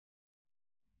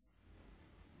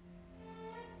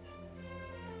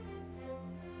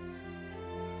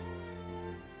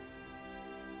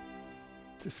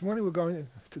This morning we're going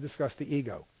to discuss the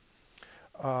ego.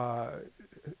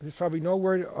 There's probably no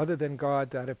word other than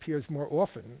God that appears more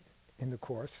often in the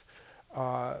Course.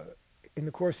 In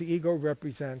the Course, the ego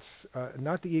represents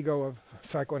not the ego of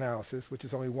psychoanalysis, which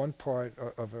is only one part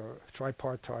of a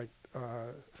tripartite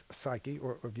psyche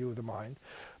or view of the mind,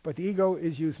 but the ego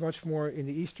is used much more in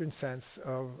the Eastern sense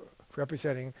of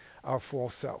representing our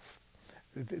false self.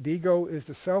 The ego is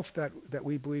the self that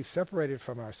we believe separated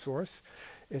from our source.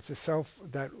 It's a self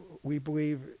that we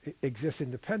believe exists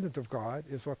independent of God,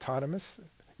 is autonomous,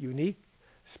 unique,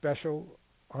 special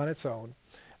on its own,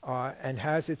 and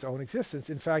has its own existence.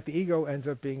 In fact, the ego ends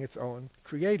up being its own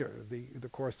creator. The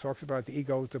Course talks about the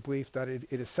ego as the belief that it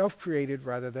is self-created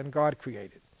rather than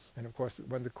God-created. And of course,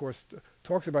 when the Course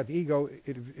talks about the ego,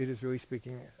 it is really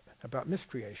speaking about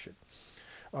miscreation.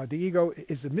 The ego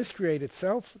is the miscreated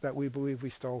self that we believe we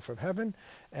stole from heaven,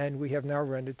 and we have now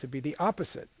rendered to be the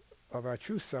opposite of our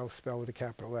true self, spelled with a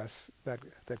capital S, that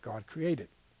God created.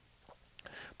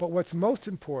 But what's most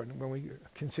important when we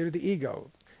consider the ego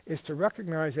is to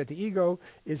recognize that the ego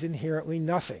is inherently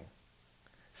nothing.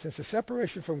 Since the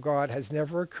separation from God has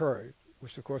never occurred,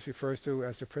 which the Course refers to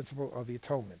as the principle of the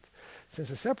atonement, since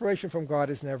the separation from God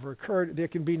has never occurred, there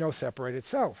can be no separated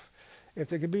self. If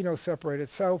there can be no separated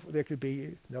self, there could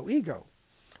be no ego.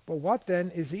 But what then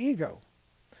is the ego?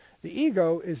 The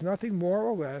ego is nothing more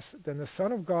or less than the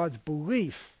Son of God's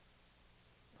belief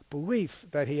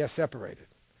that he has separated.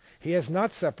 He has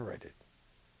not separated.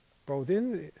 But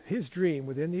within his dream,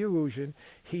 within the illusion,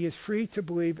 he is free to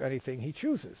believe anything he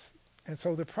chooses. And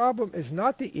so the problem is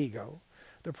not the ego.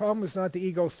 The problem is not the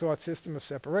ego's thought system of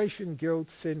separation,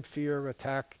 guilt, sin, fear,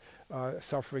 attack,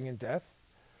 suffering, and death.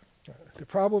 The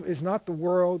problem is not the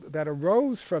world that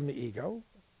arose from the ego,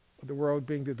 the world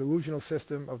being the delusional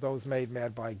system of those made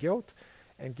mad by guilt,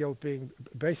 and guilt being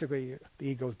basically the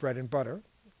ego's bread and butter.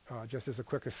 Just as a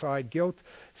quick aside, guilt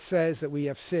says that we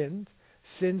have sinned.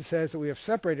 Sin says that we have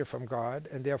separated from God,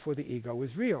 and therefore the ego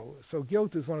is real. So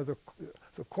guilt is one of the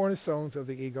cornerstones of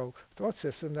the ego thought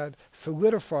system that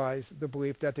solidifies the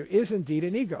belief that there is indeed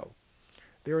an ego.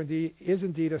 There is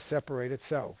indeed a separated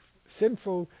self,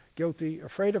 sinful, guilty,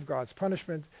 afraid of God's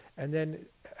punishment, and then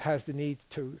has the need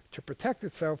to protect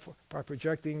itself by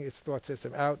projecting its thought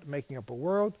system out, making up a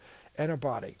world and a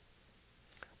body.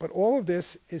 But all of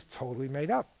this is totally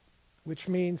made up, which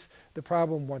means the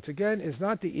problem, once again, is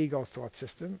not the ego thought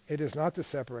system. It is not the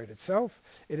separated self.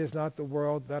 It is not the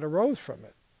world that arose from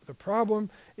it. The problem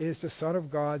is the Son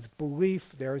of God's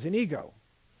belief there is an ego.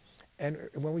 And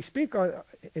when we speak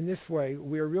in this way,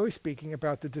 we are really speaking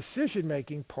about the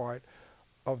decision-making part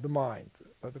of the mind.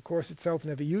 The Course itself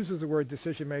never uses the word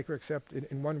decision-maker except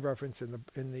in one reference in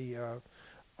the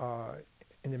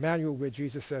manual where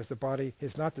Jesus says the body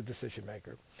is not the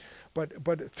decision-maker.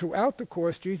 But throughout the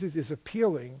Course, Jesus is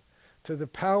appealing to the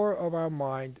power of our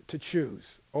mind to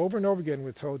choose. Over and over again,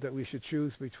 we're told that we should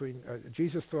choose between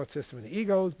Jesus' thought system and the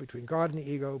egos, between God and the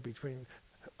ego, between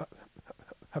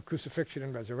crucifixion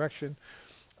and resurrection,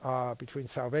 between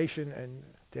salvation and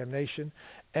damnation.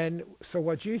 And so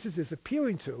what Jesus is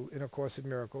appealing to in A Course in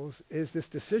Miracles is this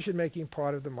decision-making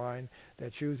part of the mind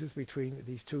that chooses between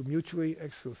these two mutually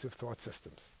exclusive thought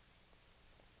systems.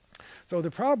 So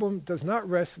the problem does not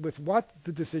rest with what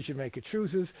the decision-maker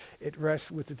chooses, it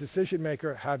rests with the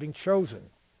decision-maker having chosen.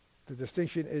 The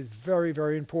distinction is very,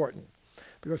 very important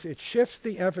because it shifts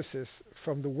the emphasis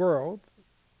from the world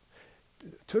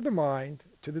to the mind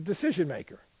to the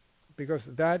decision-maker, because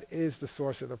that is the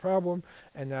source of the problem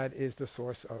and that is the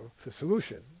source of the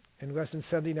solution. In Lessons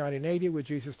 79 and 80, where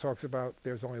Jesus talks about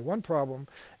there's only one problem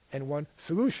and one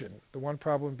solution, the one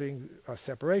problem being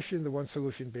separation, the one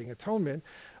solution being atonement,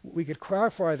 we could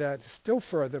clarify that still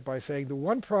further by saying the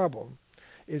one problem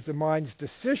is the mind's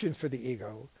decision for the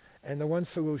ego, and the one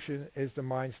solution is the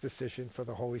mind's decision for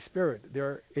the Holy Spirit.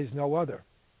 There is no other.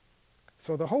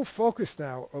 So the whole focus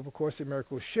now of A Course in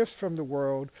Miracles shifts from the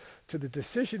world to the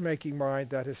decision-making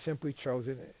mind that has simply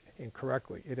chosen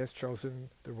incorrectly. It has chosen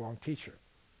the wrong teacher.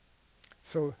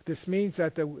 So this means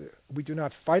that we do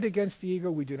not fight against the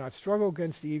ego, we do not struggle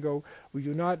against the ego, we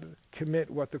do not commit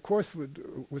what the Course would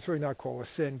really not call a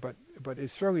sin, but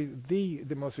is certainly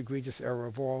the most egregious error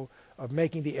of all, of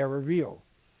making the error real.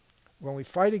 When we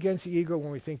fight against the ego,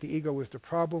 when we think the ego is the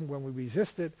problem, when we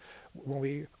resist it, when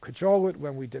we cajole it,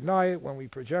 when we deny it, when we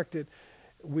project it,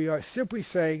 we are simply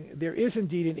saying there is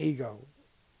indeed an ego,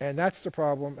 and that's the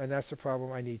problem, and that's the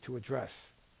problem I need to address.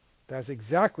 That's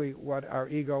exactly what our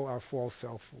ego, our false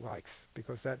self, likes,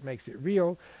 because that makes it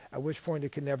real, at which point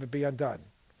it can never be undone.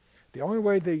 The only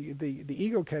way the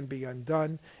ego can be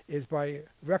undone is by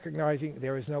recognizing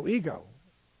there is no ego.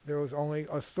 There is only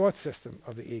a thought system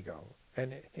of the ego.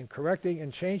 And in correcting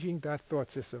and changing that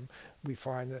thought system, we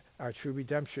find our true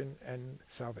redemption and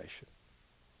salvation.